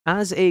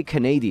As a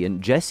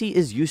Canadian, Jesse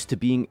is used to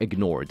being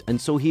ignored,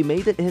 and so he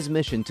made it his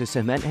mission to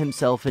cement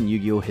himself in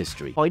Yu-Gi-Oh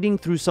history, fighting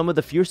through some of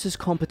the fiercest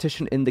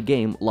competition in the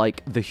game,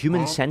 like the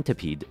human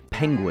centipede,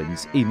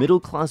 penguins, a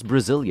middle-class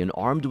Brazilian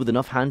armed with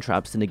enough hand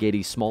traps to negate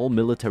a small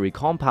military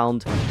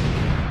compound,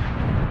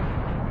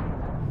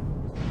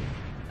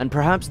 and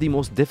perhaps the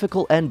most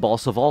difficult end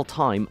boss of all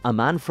time, a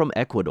man from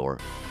Ecuador.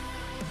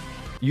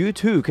 You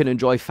too can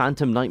enjoy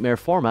Phantom Nightmare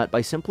format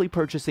by simply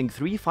purchasing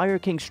 3 Fire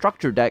King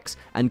structure decks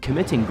and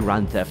committing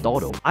Grand Theft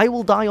Auto. I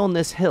will die on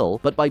this hill,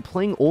 but by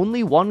playing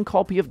only 1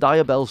 copy of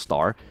Diabell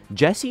Star,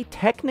 Jesse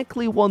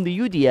technically won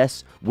the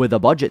UDS with a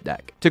budget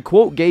deck. To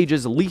quote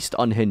Gage's least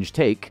unhinged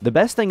take, the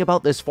best thing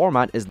about this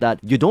format is that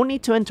you don't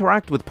need to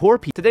interact with poor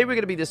people. Today we're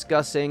going to be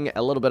discussing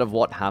a little bit of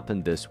what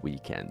happened this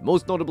weekend.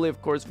 Most notably,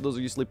 of course, for those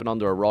of you sleeping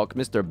under a rock,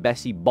 Mr.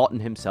 Bessie Botten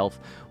himself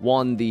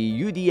won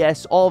the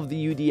UDS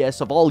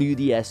of all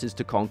UDSs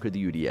to conquer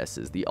the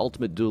UDSs, the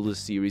Ultimate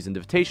Duelist Series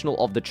Invitational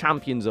of the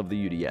Champions of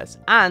the UDS.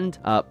 And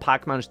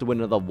Pac managed to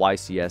win another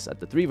YCS at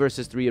the 3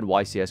 vs 3 in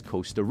YCS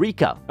Costa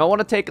Rica. Now, I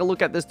want to take a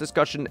look at this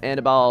discussion in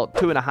about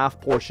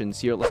 2.5 portions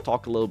here. Let's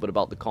talk a little bit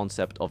about the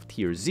concept of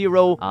Tier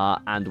 0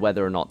 and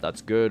whether or not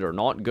that's good or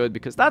not good,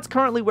 because that's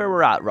currently where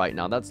we're at right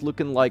now. That's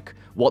looking like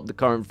what the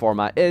current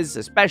format is,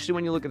 especially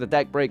when you look at the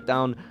deck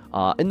breakdown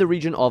in the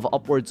region of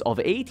upwards of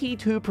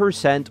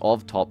 82%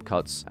 of top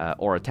cuts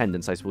or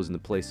attendance, I suppose, in the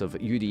place of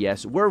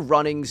UDS. We're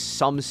running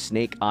some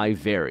Snake Eye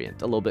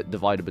variant, a little bit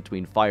divided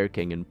between Fire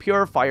King and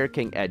Pure. Fire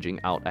King edging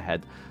out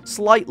ahead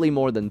slightly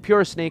more than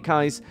Pure Snake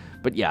Eyes.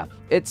 But yeah,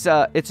 it's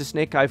a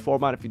Snake Eye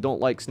format. If you don't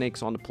like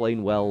snakes on the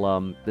plane,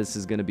 well, this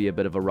is going to be a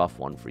bit of a rough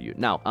one for you.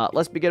 Now,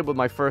 let's begin with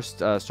my first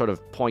sort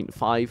of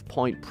 0.5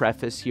 point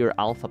preface here,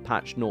 alpha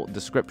patch note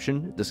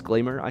description,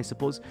 disclaimer, I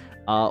suppose.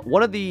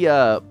 One of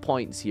the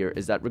points here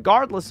is that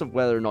regardless of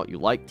whether or not you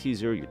like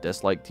Teaser, you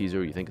dislike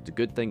Teaser, you think it's a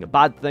good thing, a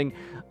bad thing,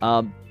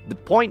 the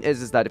point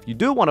is that if you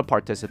do want to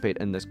participate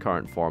in this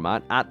current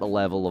format at the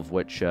level of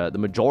which the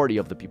majority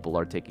of the people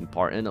are taking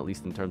part in, at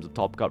least in terms of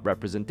top cut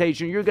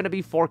representation, you're going to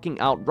be forking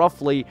out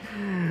roughly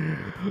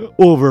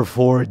over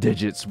 4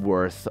 digits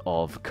worth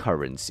of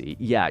currency.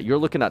 Yeah, you're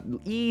looking at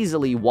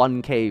easily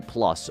 1k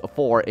plus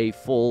for a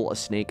full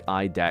Snake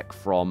Eye deck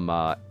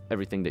from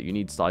everything that you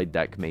need, side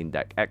deck, main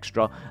deck,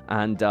 extra.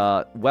 And,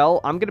 well,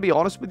 I'm going to be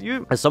honest with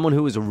you, as someone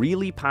who is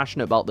really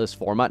passionate about this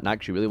format and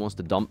actually really wants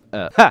to dump,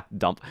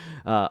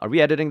 are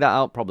we editing that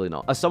out? Probably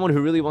not. As someone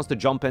who really wants to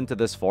jump into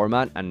this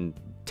format and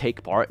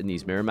take part in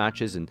these mirror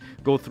matches and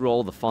go through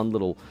all the fun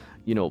little,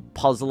 you know,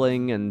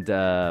 puzzling and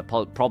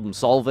problem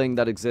solving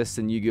that exists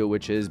in Yu-Gi-Oh,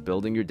 which is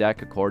building your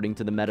deck according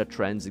to the meta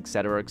trends,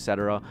 etc.,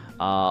 etc.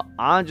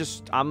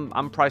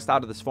 I'm priced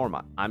out of this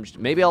format.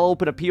 Maybe I'll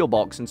open a PO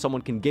box and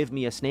someone can give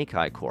me a Snake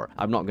Eye core.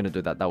 I'm not going to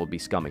do that. That would be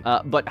scummy.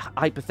 But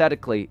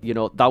hypothetically, you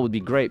know, that would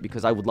be great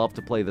because I would love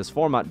to play this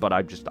format, but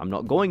I'm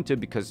not going to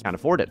because I can't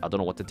afford it. I don't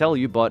know what to tell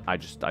you, but I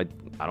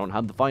don't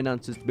have the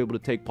finances to be able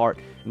to take part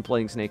in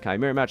playing Snake Eye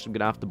mirror match. I'm going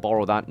to have to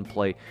borrow that and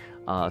play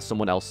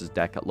someone else's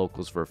deck at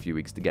locals for a few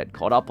weeks to get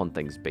caught up on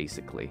things,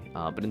 basically.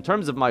 But in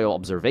terms of my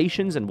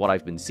observations and what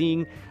I've been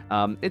seeing,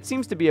 it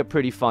seems to be a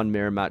pretty fun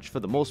mirror match for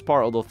the most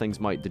part, although things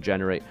might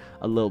degenerate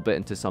a little bit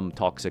into some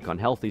toxic,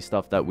 unhealthy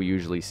stuff that we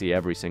usually see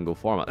every single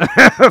format.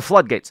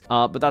 Floodgates.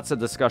 But that's a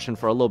discussion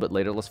for a little bit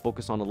later. Let's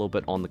focus on a little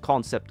bit on the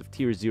concept of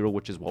Tier 0,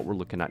 which is what we're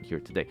looking at here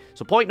today.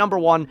 So point number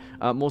 1,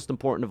 most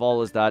important of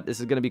all, is that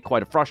this is going to be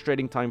quite a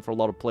frustrating time for a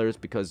lot of players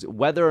because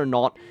whether or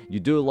not you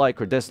do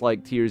like or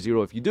dislike Tier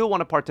 0, if you do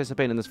want to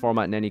participate in this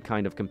format in any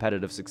kind of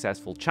competitive,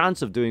 successful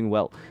chance of doing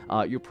well,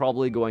 you're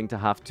probably going to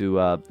have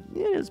to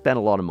spend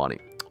a lot of money.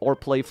 Or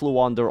play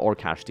Fluwander or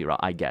Kashtira,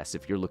 I guess,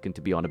 if you're looking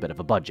to be on a bit of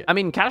a budget. I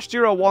mean,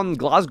 Kashtira won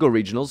Glasgow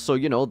Regionals, so,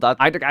 you know, that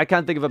I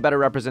can't think of a better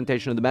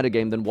representation of the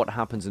metagame than what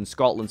happens in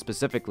Scotland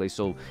specifically.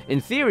 So,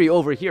 in theory,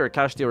 over here,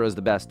 Kashtira is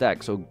the best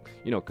deck. So,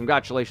 you know,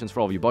 congratulations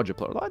for all of you budget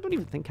players. I don't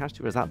even think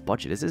Kashtira is that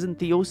budget. Isn't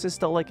Theosis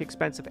still, like,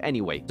 expensive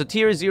anyway? So,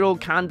 Tier 0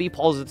 can be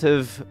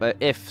positive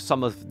if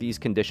some of these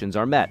conditions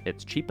are met.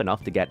 It's cheap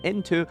enough to get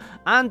into,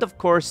 and, of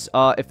course,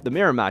 if the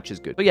mirror match is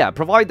good. But yeah,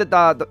 provided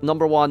that,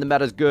 number 1, the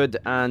meta is good,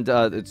 and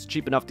it's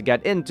cheap enough to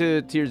get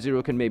into, Tier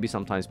 0 can maybe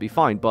sometimes be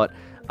fine. But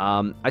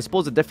I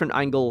suppose a different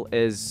angle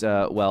is,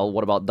 well,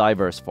 what about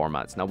diverse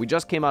formats? Now, we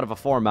just came out of a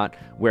format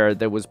where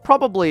there was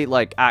probably,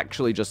 like,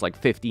 actually just, like,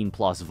 15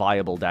 plus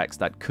viable decks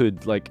that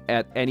could, like,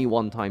 at any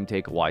one time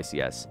take a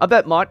YCS. A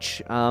bit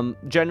much,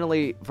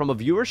 generally, from a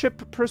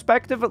viewership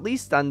perspective, at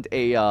least, and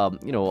a,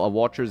 you know, a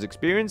watcher's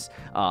experience,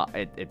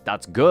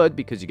 that's good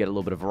because you get a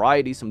little bit of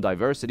variety, some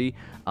diversity,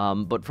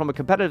 but from a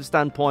competitive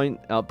standpoint,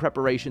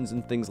 preparations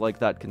and things like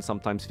that can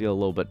sometimes feel a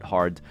little bit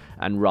hard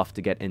and rough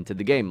to get into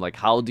the game. Like,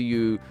 how do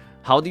you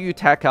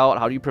tech out,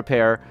 how do you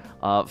prepare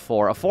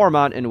for a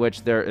format in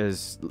which there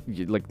is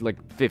like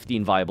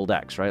 15 viable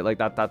decks, right? Like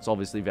that's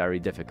obviously very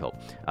difficult.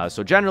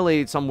 So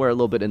generally, somewhere a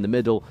little bit in the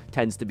middle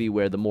tends to be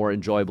where the more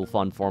enjoyable,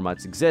 fun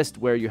formats exist,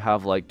 where you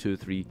have like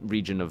 2-3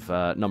 region of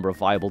number of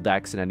viable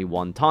decks at any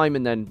one time,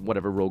 and then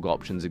whatever rogue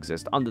options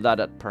exist under that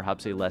at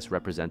perhaps a less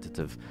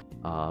representative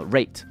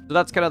rate. So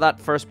that's kind of that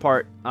first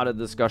part out of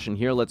the discussion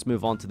here. Let's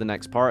move on to the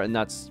next part, and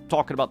that's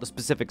talking about the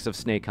specifics of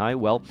Snake Eye.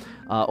 Well,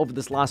 over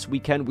this last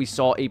weekend, we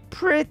saw a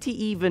pretty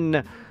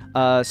even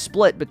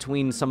split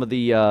between some of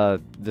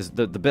the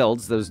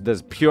builds.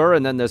 There's Pure,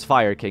 and then there's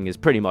Fire King is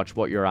pretty much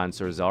what your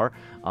answers are.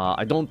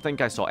 I don't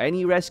think I saw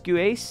any Rescue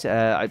Ace.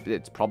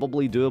 It's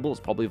probably doable. It's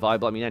probably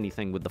viable. I mean,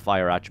 anything with the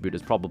Fire attribute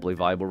is probably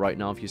viable right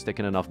now if you stick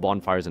in enough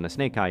bonfires in a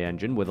Snake Eye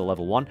engine with a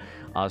level 1.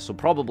 So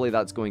probably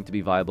that's going to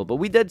be viable. But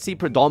we did see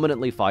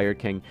predominantly Fire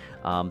King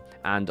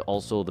and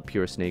also the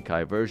Pure Snake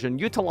Eye version.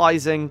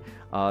 Utilizing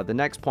the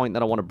next point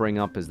that I want to bring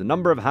up is the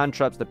number of hand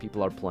traps that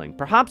people are playing.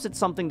 Perhaps it's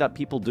something that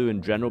people do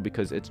in general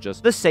because it's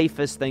just the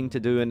safest thing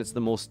to do, and it's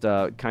the most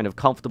kind of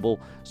comfortable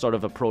sort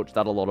of approach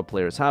that a lot of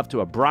players have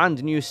to a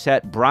brand new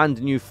set, brand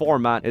new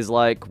format. Is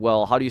like,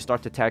 well, how do you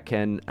start to tech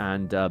in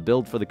and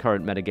build for the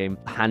current metagame?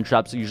 Hand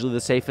traps are usually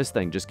the safest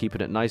thing. Just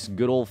keeping it nice,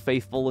 good old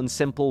faithful and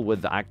simple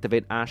with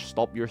Activate Ash,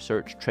 Stop Your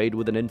Search, trade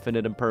with an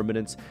Infinite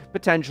Impermanence,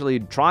 potentially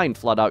try and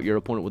flood out your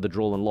opponent with a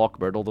Droll and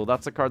Lockbird, although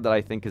that's a card that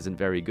I think isn't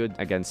very good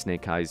against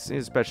Snake Eyes,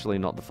 especially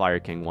not the Fire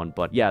King one.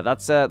 But yeah,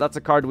 that's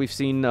a card we've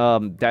seen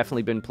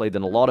definitely been played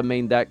in a lot of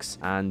main decks,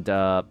 and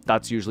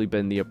that's usually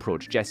been the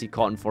approach. Jesse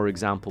Cotton, for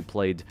example,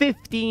 played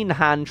 15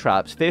 hand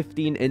traps,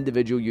 15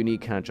 individual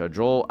unique hand traps.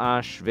 Droll,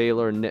 Ash,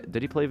 Veiler, Nib.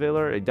 Did he play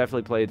Veiler? He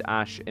definitely played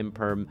Ash,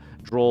 Imperm,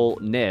 Droll,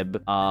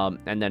 Nib,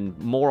 and then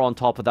more on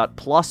top of that,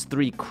 plus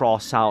 3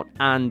 cross out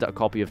and a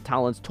copy of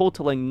Talents,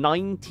 totaling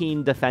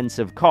 19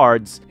 defensive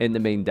cards in the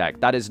main deck.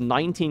 That is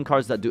 19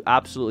 cards that do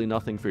absolutely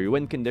nothing for your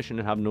win condition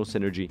and have no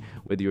synergy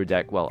with your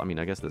deck. Well, I mean,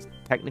 I guess there's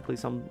technically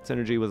some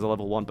synergy with a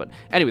level 1, but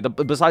anyway,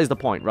 besides the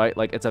point, right?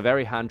 Like, it's a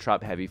very hand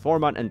trap heavy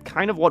format, and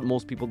kind of what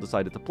most people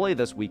decided to play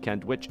this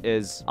weekend, which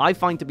is, I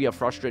find to be a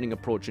frustrating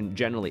approach in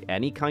generally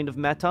any kind of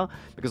meta,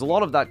 because a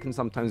lot of that can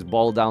sometimes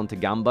boil down to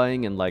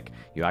gambaying, and like,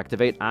 you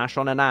activate Ash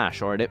on an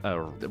Ash, or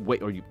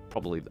you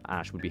probably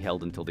Ash would be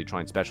held until they try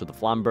and special the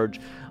Flamberge,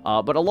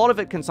 but a lot of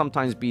it can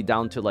sometimes be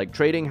down to like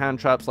trading hand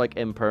traps like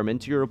Imperm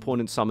into your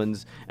opponent's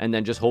summons, and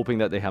then just hoping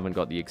that they haven't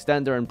got the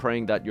extender and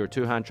praying that your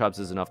 2 hand traps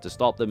is enough to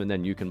stop them, and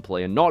then you can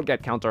play and not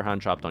get counter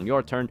hand trapped on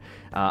your turn.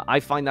 I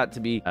find that to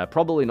be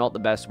probably not the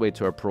best way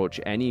to approach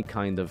any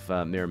kind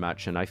of mirror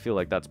match, and I feel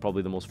like that's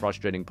probably the most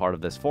frustrating part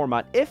of this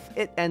format if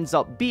it ends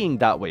up being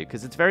that way,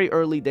 because it's very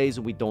early days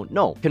and we don't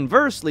know.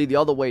 Conversely, the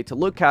other way to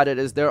look at it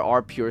is there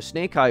are pure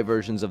Snake Eye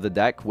versions of the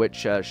deck,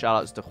 which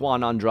shoutouts to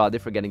Juan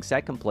Andrade for getting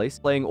 2nd place,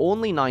 playing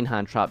only 9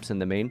 hand traps in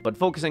the main, but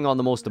focusing on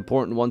the most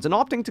important ones and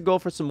opting to go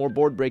for some more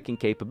board breaking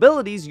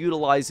capabilities,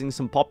 utilizing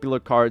some popular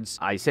cards.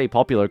 I say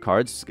popular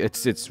cards,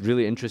 it's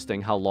really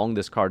interesting how long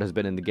this card has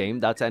been in the game.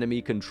 That's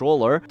Enemy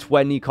Controller,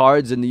 20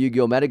 cards in the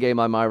Yu-Gi-Oh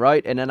metagame, am I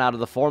right? In and out of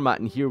the format,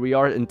 and here we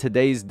are in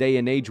today's day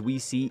and age. We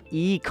see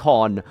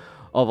Econ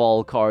of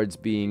all cards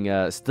being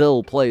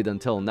still played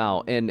until now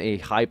in a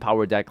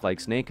high-power deck like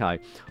Snake Eye.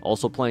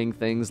 Also playing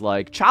things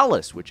like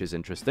Chalice, which is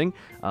interesting.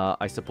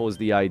 I suppose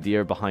the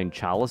idea behind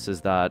Chalice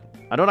is that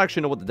I don't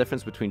actually know what the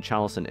difference between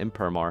Chalice and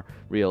Imperm are,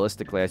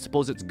 realistically. I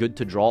suppose it's good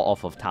to draw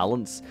off of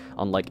talents,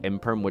 unlike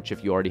Imperm, which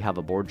if you already have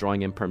a board,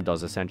 drawing Imperm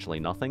does essentially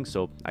nothing,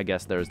 so I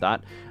guess there's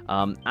that.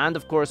 And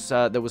of course,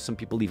 there was some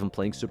people even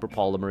playing Super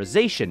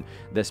Polymerization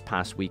this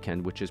past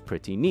weekend, which is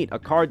pretty neat. A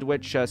card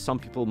which some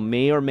people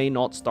may or may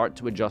not start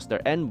to adjust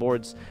their end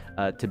boards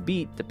to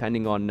beat,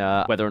 depending on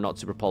whether or not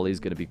Super Poly is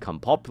going to become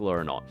popular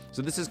or not.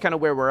 So this is kind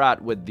of where we're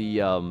at with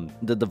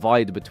the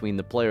divide between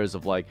the players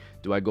of like,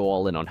 do I go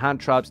all in on hand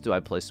traps? Do I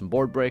play some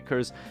board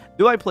breakers?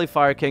 Do I play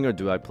Fire King, or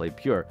do I play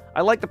Pure?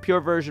 I like the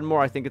Pure version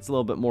more. I think it's a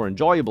little bit more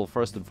enjoyable,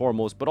 first and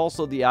foremost, but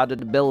also the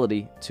added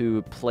ability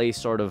to play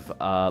sort of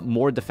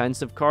more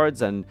defensive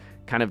cards and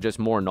kind of just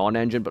more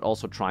non-engine, but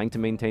also trying to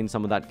maintain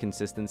some of that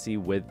consistency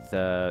with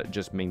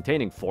just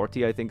maintaining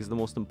 40, I think, is the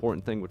most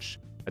important thing, which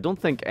I don't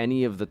think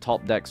any of the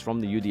top decks from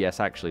the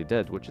UDS actually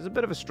did, which is a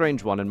bit of a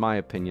strange one in my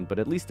opinion, but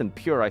at least in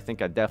Pure, I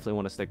think I definitely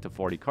want to stick to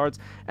 40 cards,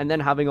 and then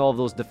having all of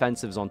those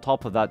defensives on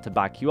top of that to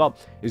back you up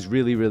is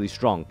really, really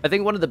strong. I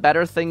think one of the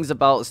better things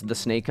about the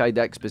Snake Eye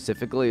deck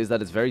specifically is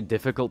that it's very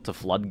difficult to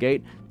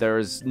floodgate.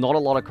 There's not a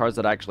lot of cards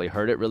that actually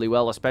hurt it really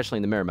well, especially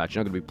in the mirror match.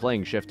 You're not going to be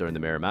playing Shifter in the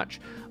mirror match,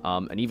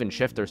 and even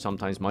Shifter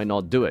sometimes might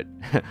not do it.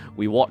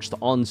 We watched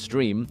on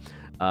stream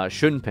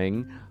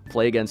Shunping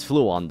play against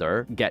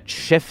Fluonder, get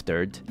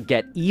shifted,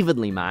 get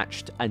evenly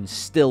matched, and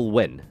still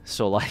win.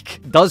 So, like,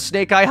 does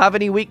Snake Eye have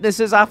any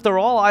weaknesses after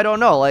all? I don't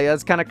know. Like,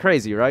 that's kind of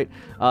crazy, right?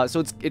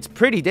 So it's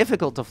pretty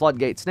difficult to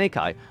floodgate Snake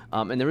Eye,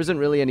 and there isn't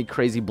really any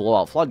crazy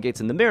blowout floodgates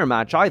in the mirror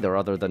match either,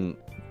 other than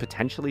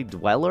potentially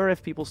Dweller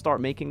if people start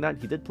making that.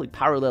 He did play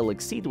Parallel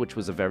Exceed, which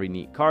was a very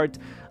neat card,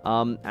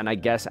 and I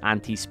guess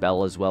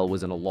Anti-Spell as well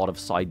was in a lot of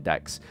side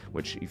decks,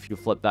 which if you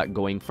flip that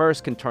going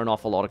first can turn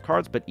off a lot of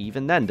cards, but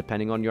even then,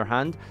 depending on your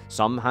hand,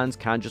 some hands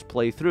can just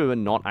play through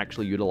and not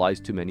actually utilize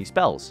too many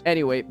spells.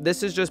 Anyway,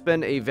 this has just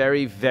been a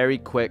very, very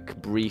quick,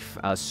 brief,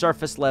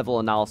 surface level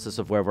analysis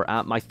of where we're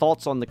at, my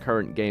thoughts on the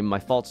current game, my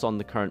thoughts on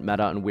the current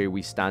meta and where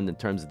we stand in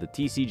terms of the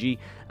TCG,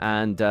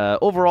 and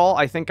overall,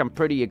 I think I'm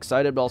pretty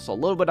excited, but also a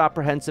little bit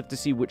apprehensive apprehensive to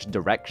see which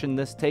direction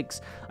this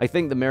takes. I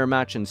think the Mirror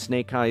Match and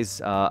Snake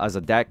Eyes as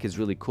a deck is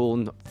really cool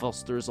and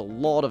fosters a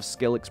lot of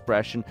skill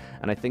expression,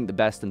 and I think the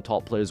best and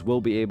top players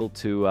will be able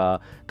to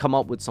come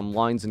up with some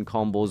lines and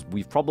combos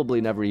we've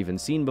probably never even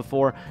seen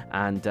before,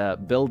 and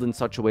build in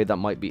such a way that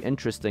might be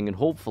interesting, and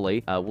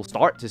hopefully we'll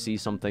start to see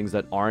some things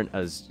that aren't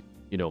as,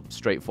 you know,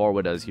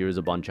 straightforward as here's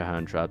a bunch of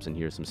hand traps and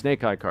here's some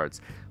Snake Eye cards.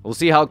 We'll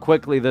see how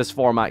quickly this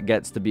format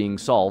gets to being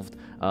solved,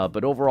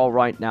 but overall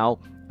right now,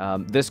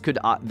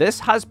 this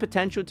has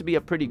potential to be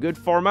a pretty good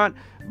format,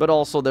 but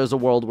also there's a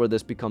world where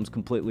this becomes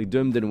completely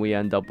doomed and we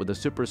end up with a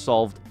super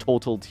solved,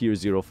 total tier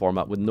 0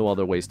 format with no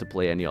other ways to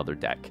play any other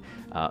deck.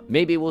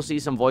 Maybe we'll see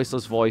some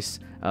Voiceless Voice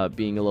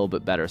being a little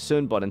bit better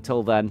soon, but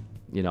until then,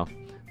 you know,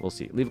 we'll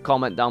see. Leave a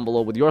comment down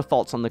below with your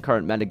thoughts on the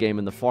current metagame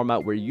and the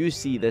format, where you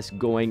see this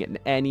going, and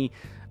any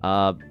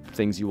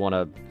things you want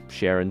to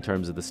share in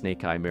terms of the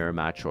Snake Eye Mirror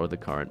Match or the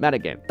current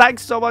metagame.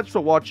 Thanks so much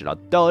for watching.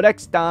 Until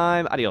next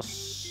time,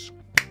 adios.